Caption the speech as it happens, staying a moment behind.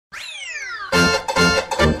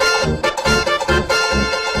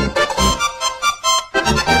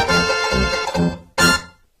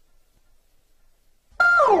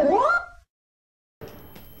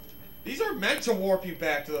meant to warp you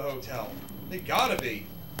back to the hotel. They gotta be.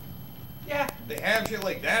 Yeah. They have shit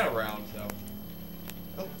like that around, though.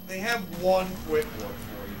 They have one quick warp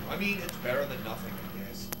for you. I mean, it's better than nothing, I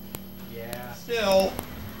guess. Yeah. Still.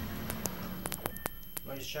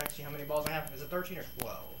 Let me just check, see how many balls I have. Is it 13 or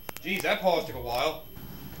 12? Geez, that pause took a while.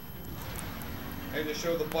 I had to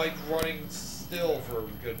show the bike running still for a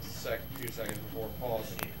good few seconds before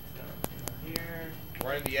pausing. Here.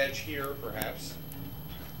 Right at the edge here, perhaps.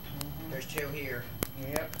 There's 2 here.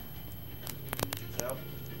 Yep. So,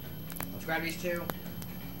 let's grab these 2.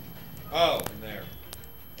 Oh, in there.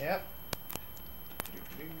 Yep.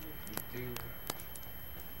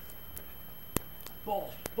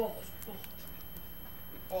 Balls, balls, balls.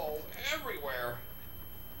 Balls everywhere.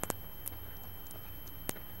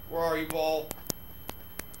 Where are you, ball?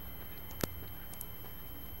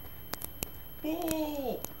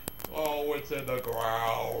 Ball! Oh, it's in the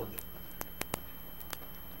ground.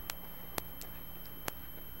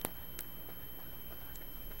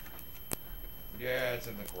 Yeah, it's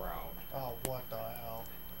in the ground. Oh, what the hell?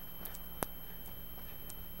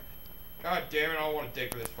 God damn it, I don't want to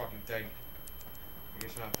dig for this fucking thing. I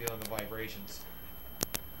guess I'm not feeling the vibrations.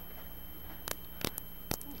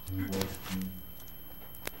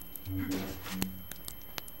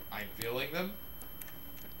 I'm feeling them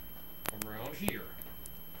from around here.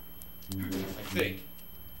 I think.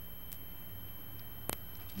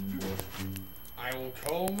 I will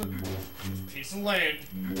comb this piece of land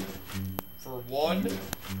for one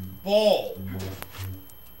ball.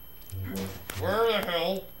 Where the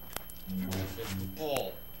hell is the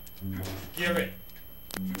ball? Give it.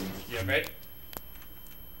 Give it.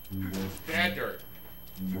 Bad dirt.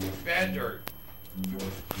 Bad dirt.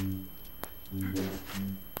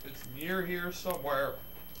 It's near here somewhere.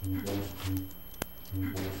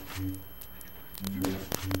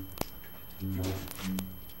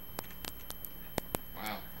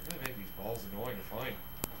 Wow, really make these balls annoying to find.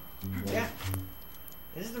 Yeah.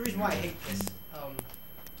 This is the reason why I hate this.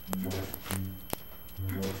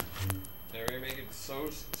 They're gonna make it so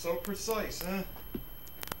precise, huh?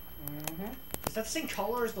 Mm-hmm. Is that the same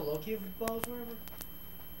color as the Loki balls, or whatever?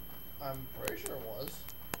 I'm pretty sure it was.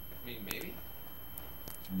 I mean, maybe.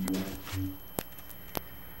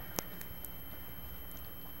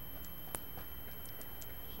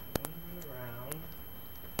 Around.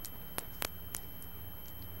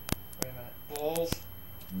 Wait a minute. Balls.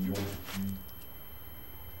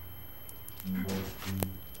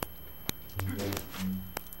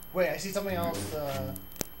 Wait, I see something else,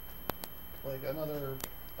 like another,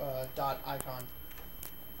 dot icon.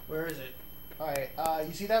 Where is it? Alright,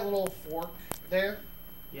 you see that little fork there?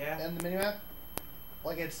 Yeah. In the minimap?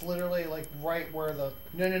 Like, it's literally, like, right where the...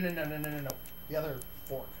 No. The other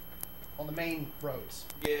fork. On the main roads.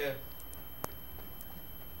 Yeah.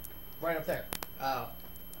 Right up there. Oh.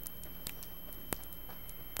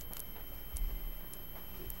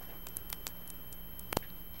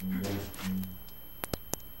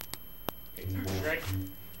 Right.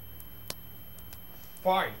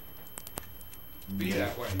 Fine. Be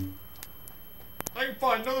that way. I can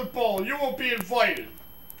find another ball. You won't be invited.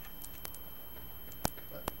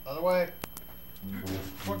 Other way.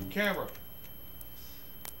 Fucking camera.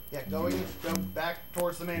 Yeah, go back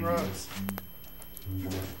towards the main roads.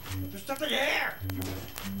 There's something here!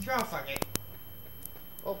 Throw fuck it.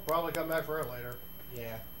 We'll probably come back for it later.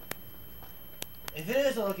 Yeah. If it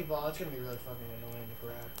is a Loki ball, it's gonna be really fucking annoying to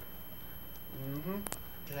grab. Mm-hmm.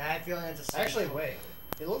 Cause I have a feeling it's a second Actually, color. wait.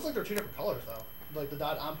 It looks like they're 2 different colors, though. Like the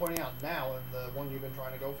dot I'm pointing out now and the one you've been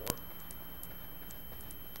trying to go for.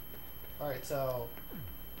 Alright, so...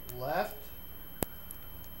 Left.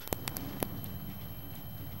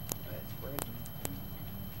 Let's bring it.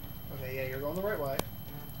 Okay, yeah, you're going the right way.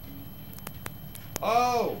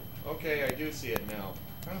 Oh! Okay, I do see it now.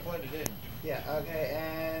 Kind of blended in. Yeah, okay,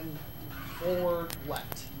 and... Forward,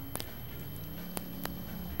 left.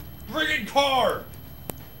 Friggin' car!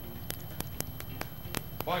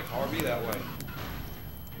 Fine, car, be that way.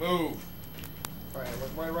 Move. Alright,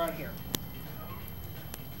 look right around here.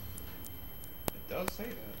 It does say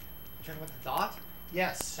that. You talking about the dot?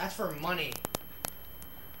 Yes. That's for money.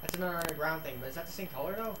 That's another underground thing, but is that the same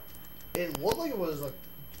color though? It looked like it was a... It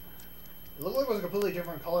looked like it was a completely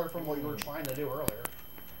different color from what you were trying to do earlier.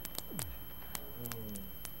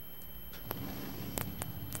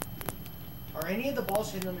 Are any of the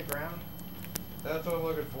balls hidden underground? That's what I'm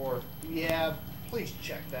looking for. Yeah, please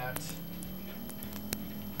check that.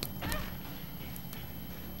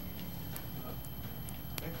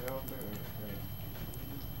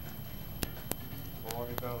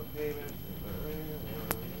 Walking down the pavement.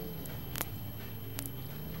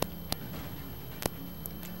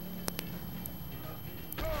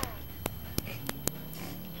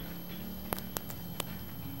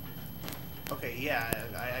 Yeah,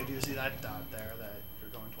 I do see that dot there that you're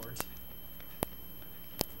going towards.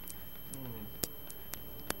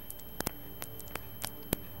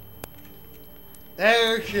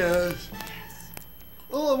 There she is.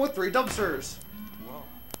 Oh, I'm with 3 dumpsters. Whoa.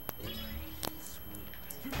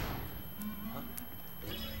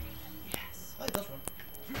 I like this one.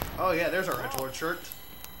 Oh yeah, there's our Edgelord shirt.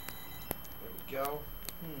 There we go.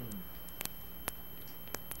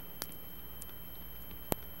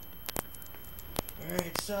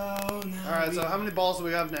 Alright, so now Alright, so how many balls do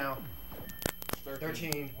we have now?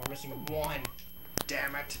 13. We're missing 1.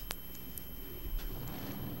 Damn it.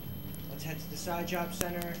 Let's head to the side job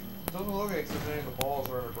center. Doesn't look like any of the balls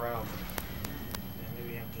are underground. Yeah,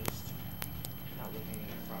 maybe I'm just not looking in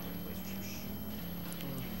the proper place.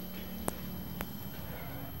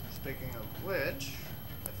 Speaking of which,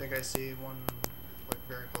 I think I see one like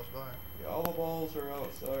very close by. Yeah, all the balls are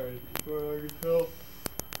outside, as far as I can tell.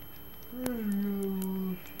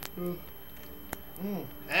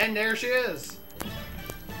 And there she is.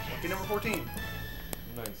 Lucky number 14.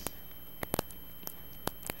 Nice.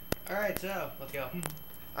 Alright, so let's go.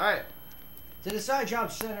 Alright, To the side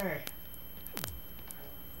job center.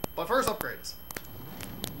 but first upgrades.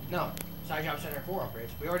 No, side job center for upgrades.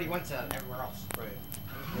 We already went to everywhere else. Right.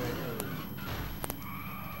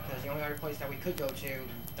 Because the only other place that we could go to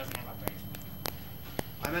doesn't have upgrades.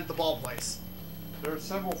 I meant the ball place. There are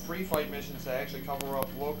several free fight missions that actually cover up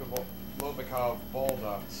Lobikov ball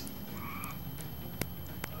ducts.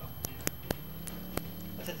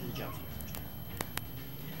 Let's head to the jump center first.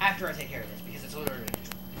 After I take care of this, because it's literally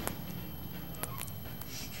next.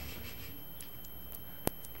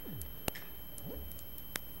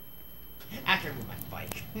 After I move my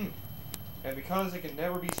bike. And because it can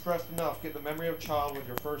never be stressed enough, get the memory of a child with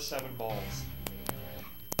your first 7 balls.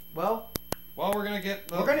 Well, Well, we're gonna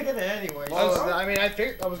get. we're gonna get it anyway. Well, so- I mean, I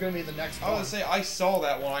figured that was going to be the next I one. was gonna say I saw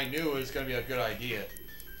that one. I knew it was gonna be a good idea.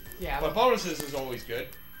 yeah, But bonuses is always good.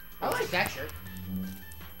 I like that shirt.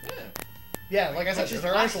 Yeah. Yeah, like I said, Which is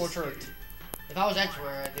their actual glasses. shirt. If I was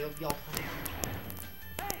X-Wear, they would be all plain.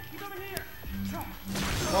 Hey, get over here.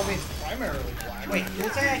 Well, I mean, it's primarily black. Wait, did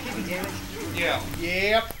it say I can be damaged? Yeah.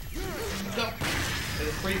 Yep. Let's go. It's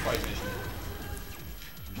a free fight mission.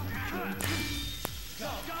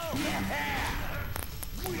 Damn.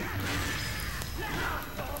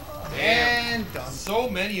 And done. So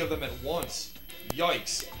many of them at once.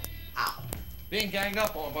 Yikes. Ow. Being ganged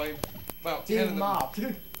up on by about 10 of Being them.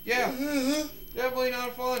 mobbed. Yeah. Definitely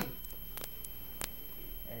not fun.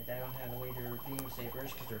 And I don't have the way their beam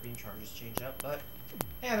sabers because their beam charges change up, but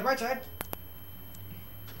hey, on the bright side.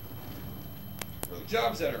 For the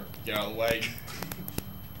job center. Get out of the way.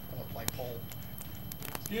 Oh, light pole.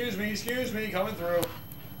 Excuse me, coming through.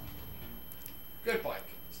 Good bike.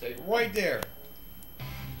 Stay right there.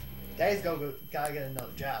 Daddy's gotta get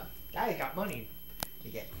another job. Guy got money to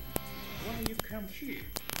get. Why you come here?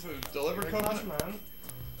 Delivered coconut. Man.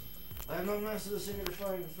 I'm not master of the singer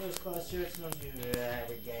defining first class shirts and onto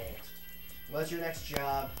every day. What's your next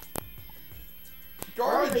job?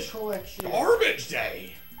 Garbage. collection. Garbage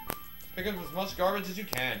day. Pick up as much garbage as you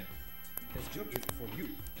can. This job is for you.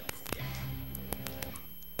 Don't forget.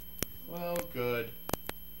 Well, good.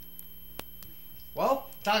 Well,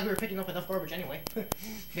 sounds like we were picking up enough garbage anyway.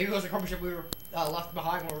 Maybe it was a garbage that we were left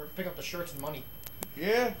behind when we were picking up the shirts and money.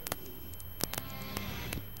 Yeah.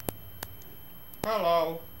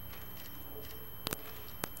 Hello.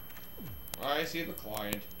 I see the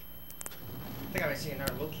client. I think I might see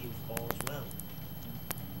another low-key ball as well.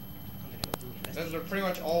 I'm gonna go through and Those investigate. are pretty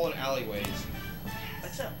much all in alleyways.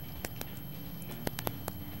 What's up?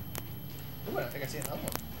 Ooh, I think I see another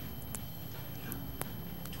one.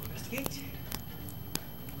 To investigate.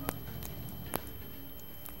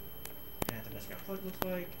 And that's what plug looks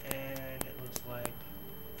like, and it looks like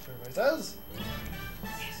So everybody says.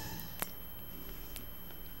 yes.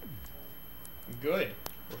 Good.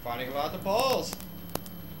 We're finding a lot of balls.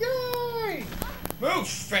 Yay! Move,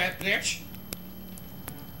 fat bitch.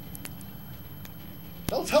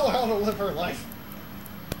 Don't tell her how to live her life.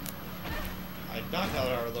 I'm not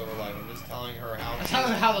telling her to live her life. I'm just telling her how. I'm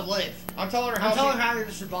telling her how to live. I'm telling her how. I'm telling she- her how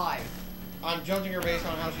to survive. I'm judging her based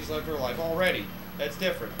on how she's lived her life already. That's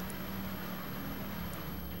different.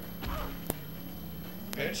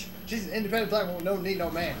 Bitch. She's an independent black woman, no need no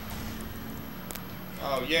man.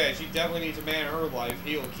 Oh yeah, she definitely needs a man in her life.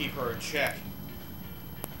 He'll keep her in check.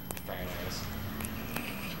 Fat ass.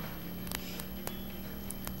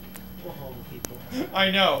 We're horrible people. I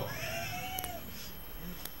know.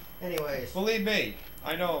 Anyways. Believe me,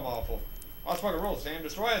 I know I'm awful. Unspoken rules, stand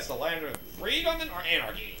destroy us, the land of freedom and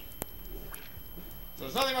anarchy. So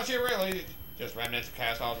there's nothing much here really. Just remnants of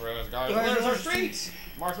cast off railroads, garbage. Where's our streets?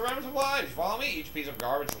 Mark the remnants of lives. Follow me. Each piece of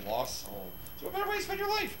garbage is a lost soul. So what better way to spend your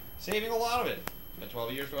life? Saving a lot of it. Been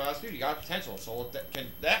 12 years to ask you. You got potential. Soul can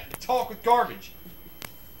talk with garbage.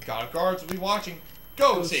 Got guards will be watching.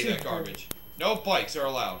 Go save that garbage. No bikes are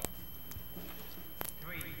allowed.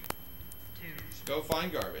 3, 2, Just go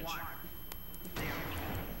find garbage. 1.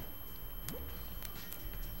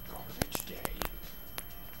 Garbage day.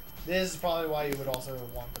 This is probably why you would also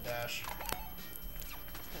want the dash.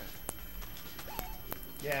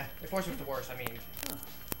 Yeah, if worse was the worst, I mean,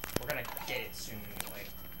 we're gonna get it soon anyway.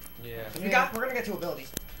 Yeah. We're gonna get to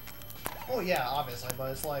abilities. Well, yeah, obviously,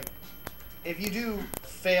 but it's like, if you do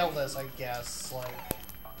fail this, I guess, like,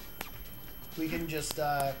 we can just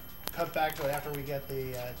cut back to it after we get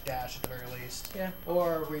the dash at the very least. Yeah,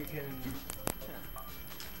 or we can,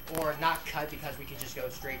 or not cut because we can just go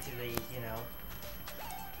straight to the, you know,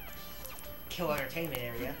 kill entertainment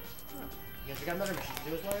area. Because we got another mission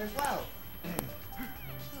to do as well.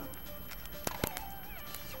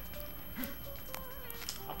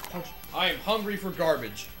 I'll punch. I am hungry for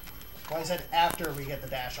garbage. Well, I said after we get the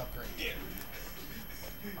dash upgrade. Yeah.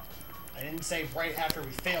 I didn't say right after we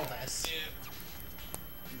fail this.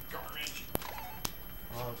 Garbage.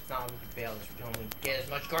 Oh, it's not like we can fail this. We can only get as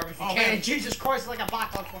much garbage as we Oh, can. man. Jesus Christ, like a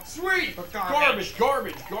backlog. Sweet! For Garbage,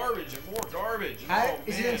 garbage, garbage, and more garbage. Oh,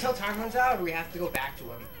 Is it man. until time runs out, or do we have to go back to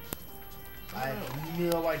him? I have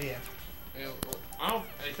no idea. Yeah, well,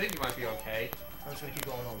 I think you might be okay. I'm just gonna keep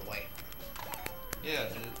going all the way. Yeah,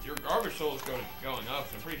 your garbage soul is going up,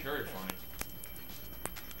 so I'm pretty sure you're fine.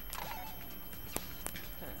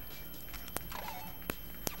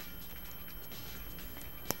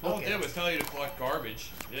 All it Okay. did was tell you to collect garbage.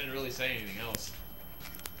 It didn't really say anything else.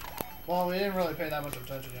 Well, we didn't really pay that much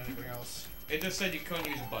attention to anything else. It just said you couldn't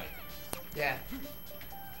use a bike. Yeah.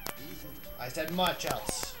 I said much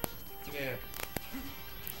else. Yeah.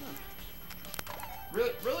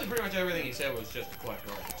 Really, pretty much everything he said was just to collect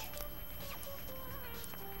garbage.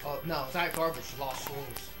 Oh no, it's not garbage. Lost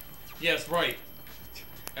souls. Yes, right.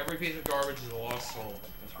 Every piece of garbage is a lost soul.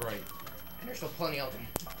 That's right. And there's still plenty of them.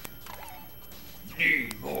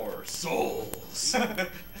 Need more souls.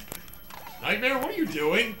 Nightmare, what are you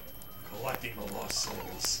doing? Collecting the lost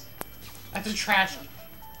souls. That's a trash.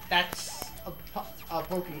 That's a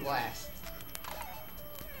broken glass.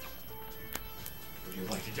 Would you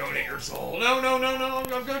like to donate your soul? No,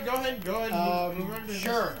 I'm good. Go ahead. Move on to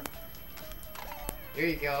Sure. Here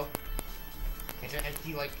you go. It's an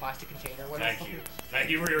empty, like, plastic container. What the Thank fuck you. is- Thank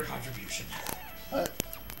you for your contribution.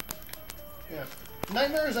 Yeah.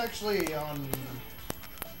 Nightmare is actually on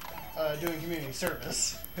doing community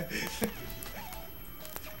service.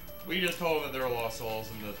 We just told him that there are lost souls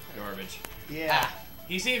in the garbage. Yeah.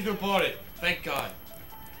 He seems to have bought it. Thank God.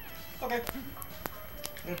 Okay.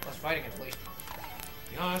 Less fighting at least.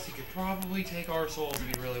 To be honest, he could probably take our souls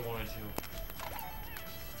if he really wanted to.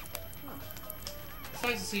 It's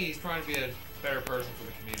nice to see he's trying to be a better person for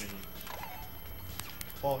the community.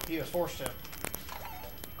 Well, he was forced to.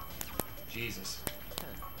 Jesus.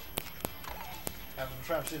 After the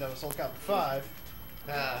travesty that was Soul Calibur 5.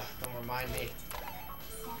 Don't remind me.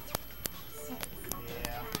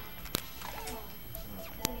 Yeah.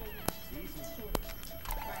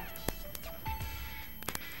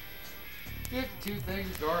 52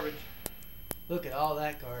 things garbage. Look at all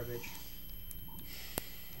that garbage.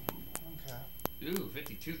 Okay. Ooh,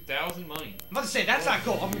 52,000 money. I'm about to say, that's not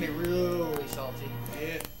gold. I'm gonna get really salty.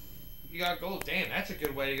 Yeah. You got gold. Damn, that's a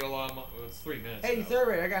good way to go a lot of money. Well, it's 3 minutes. Hey, though. third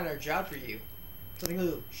rate, I got another job for you. Something a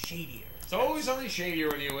little shadier. It's always something shadier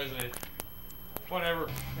with you, isn't it? Whatever.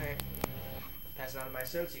 Alright. Pass it on to my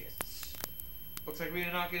associates. Looks like we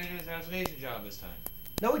did not get an assassination job this time.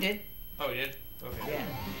 No, we did. Oh, we did? Okay. Yeah.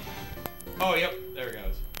 Oh, yep. There it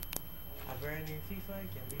goes. A brand new FIFA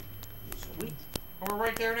can be sweet. Oh, we're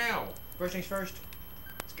right there now. First things first.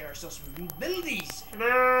 Let's get ourselves some new abilities.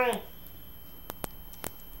 No!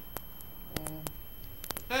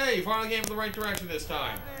 Hey, you finally came in the right direction this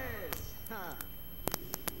time.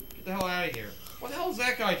 Get the hell out of here. What the hell is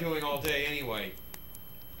that guy doing all day anyway?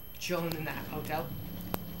 Chilling in that hotel.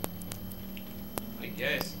 I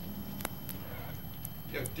guess.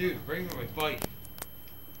 Yo, dude, bring me my bike.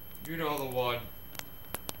 You know the one.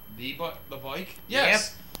 The bike?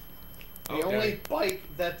 Yes! The Okay. only bike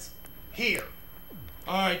that's here.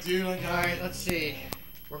 Alright, dude, I got Alright, it. let's see.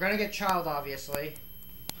 We're gonna get child, obviously.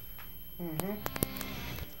 Mm-hmm.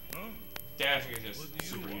 Dashing is just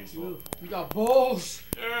super useful. Ooh, we got balls.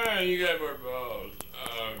 Yeah, you got more balls.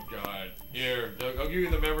 Oh, God. Here, I'll give you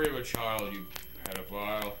the memory of a child, you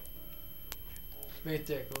pedophile. May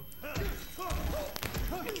tickle.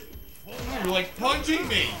 You're like punching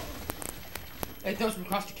me! It throws them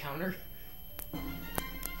across the counter.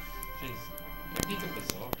 Jeez. I think of this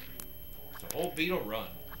off. It's a whole beetle run.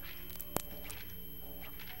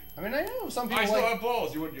 I mean, I know some people I still like. have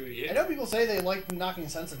balls. You wouldn't do it. I know people say they like knocking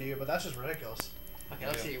sense into you, but that's just ridiculous. Okay,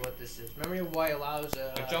 let's Yeah. see what this is. Memory of Y allows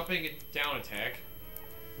A jumping down attack.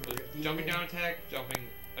 Jumping down attack. Jumping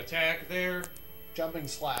attack there. Jumping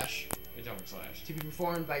slash. A jumping slash. to be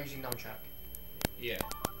performed by using nunchuck. Yeah.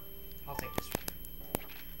 I'll take this one.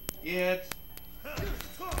 Yeah.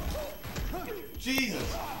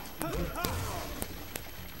 Jesus.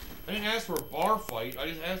 I didn't ask for a bar fight. I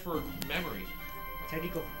just asked for memory.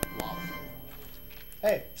 Technical love.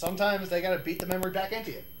 Hey, sometimes they gotta beat the memory back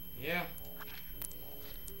into you. Yeah.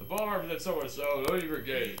 The bar said so and so. Don't you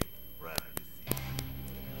forget.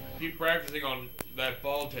 Keep practicing on that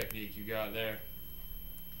ball technique you got there.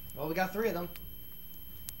 Well, we got 3 of them.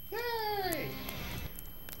 Yay!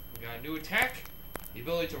 We got a new attack, the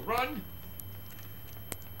ability to run,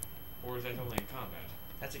 or is that only in combat?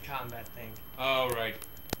 That's a combat thing. Oh, right.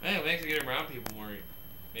 Man, it makes it getting around people more.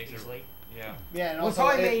 Makes Easily. it. Yeah. Yeah, and Well, also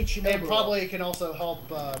probably it, made Shinobu it probably can also help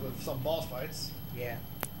with some boss fights. Yeah.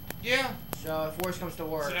 Yeah. So if worse comes to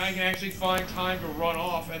worse. So now you can actually find time to run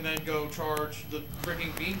off and then go charge the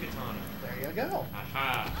freaking beam katana. There you go.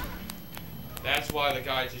 Aha. That's why the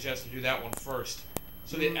guy suggests to do that one first.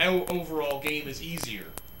 So the overall game is easier.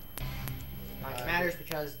 Not much matters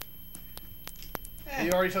because.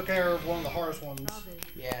 You already took care of one of the hardest ones.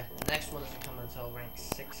 Yeah, the next one doesn't come until rank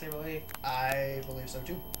 6, I believe. I believe so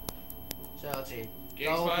too. So let's see.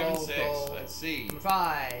 Games 5 and 6. Let's see. Number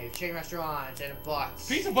 5, chain restaurants and butts.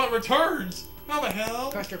 Pizza Butt returns! How the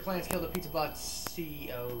hell? Crush their plans, kill the pizza butt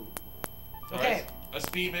CEO. So Okay. that's a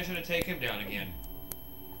speed mission to take him down again.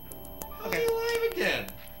 Okay. He's alive again.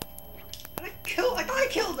 I thought I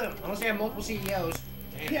killed him! Unless they have multiple CEOs.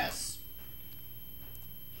 Damn. Yes.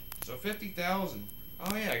 So 50,000.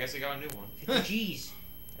 Oh yeah, I guess I got a new one. 50 G's.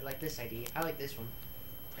 I like this idea. I like this one.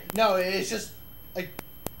 No, it's just like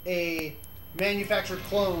a manufactured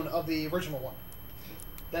clone of the original one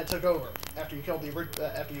that took over after you killed the previous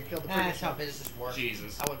That's how one. businesses work.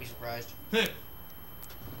 Jesus. I wouldn't be surprised.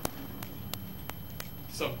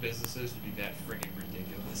 Some businesses would be that freaking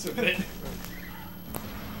ridiculous with it.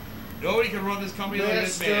 Nobody can run this company like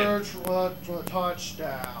this man. Mr.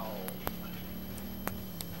 Touchdown.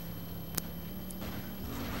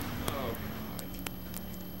 Oh god.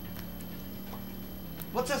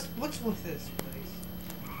 What's with this place?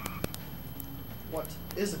 What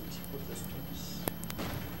isn't with this place?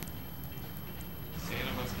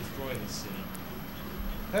 Santa must destroy this city.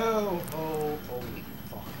 Oh, holy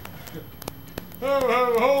fuck.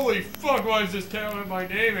 Oh, holy fuck, why is this town have my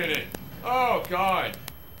name in it? Oh god.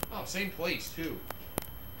 Oh, same place too.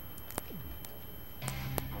 I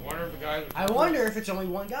wonder if the guy. I wonder if it's only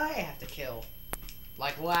one guy I have to kill.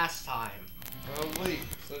 Like last time. Probably.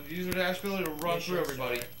 So use your dash ability to run through Mission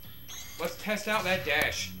everybody. start. Let's test out that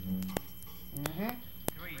dash. Mm-hmm.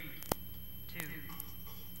 3, 2,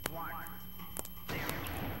 1, 0.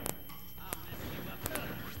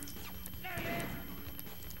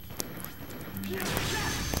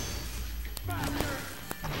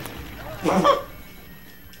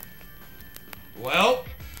 Well,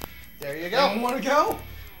 There you go. Anyone want to go?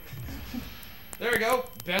 there we go.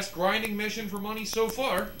 Best grinding mission for money so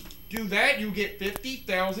far. Do that, you get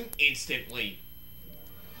 50,000 instantly.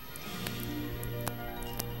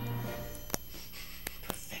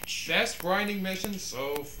 Perfection. Best grinding mission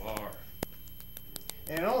so far.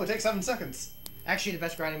 And it only takes 7 seconds. Actually, the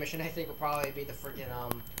best grinding mission I think will probably be the freaking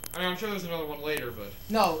I mean, I'm sure there's another one later, but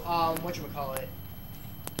No, whatchamacallit.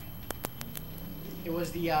 It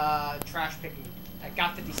was the trash picking. I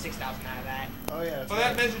got 56,000 out of that. Oh yeah. well,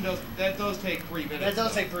 that mission does take 3 minutes. That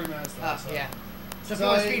does though. take 3 minutes. Though, Oh, so. yeah. So if So you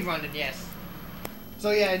want I- speed run, then yes.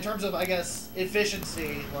 So yeah, in terms of I guess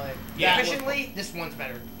efficiency, like Yeah. that was- Efficiently, this one's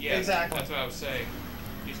better. Yeah, Exactly. That's what I was saying.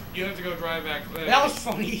 You have to go drive back. That was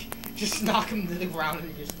funny. Just knock him to the ground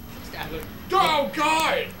and just stab him. Oh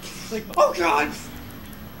God! It's like, oh god!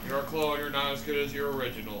 You're a clone. You're not as good as your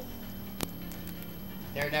original.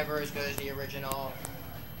 They're never as good as the original.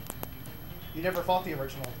 You never fought the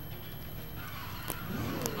original.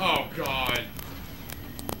 Oh God!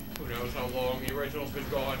 Who knows how long the original's been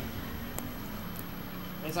gone?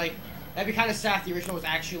 And it's like, that'd be kind of sad if the original was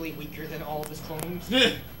actually weaker than all of his clones.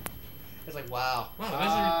 It's like, wow.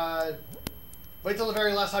 Wow, Wait till the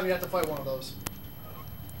very last time you have to fight one of those.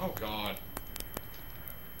 oh God!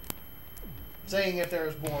 Saying if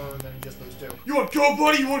there's more than just those two. You want to go,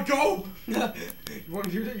 buddy? You want to go? You want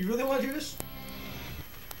to do this? You really want to do this?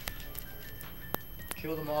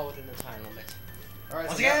 Kill them all within the time limit. All right.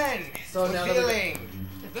 Once so now- again, so good now that we- feeling.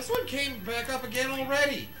 This one came back up again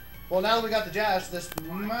already. Well, now that we got the dash, this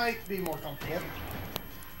might be more comfortable.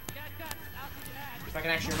 If I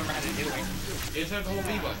can actually remember how to do it. You just have to hold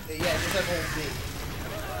B button. Yeah, just have hold B.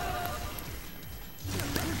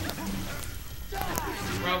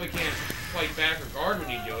 You probably can't fight back or guard when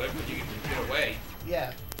you do it, but you can get away.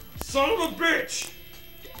 Yeah. Son of a bitch!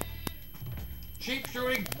 Cheap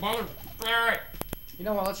shooting mother ferret! You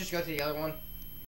know what? Let's just go to the other one.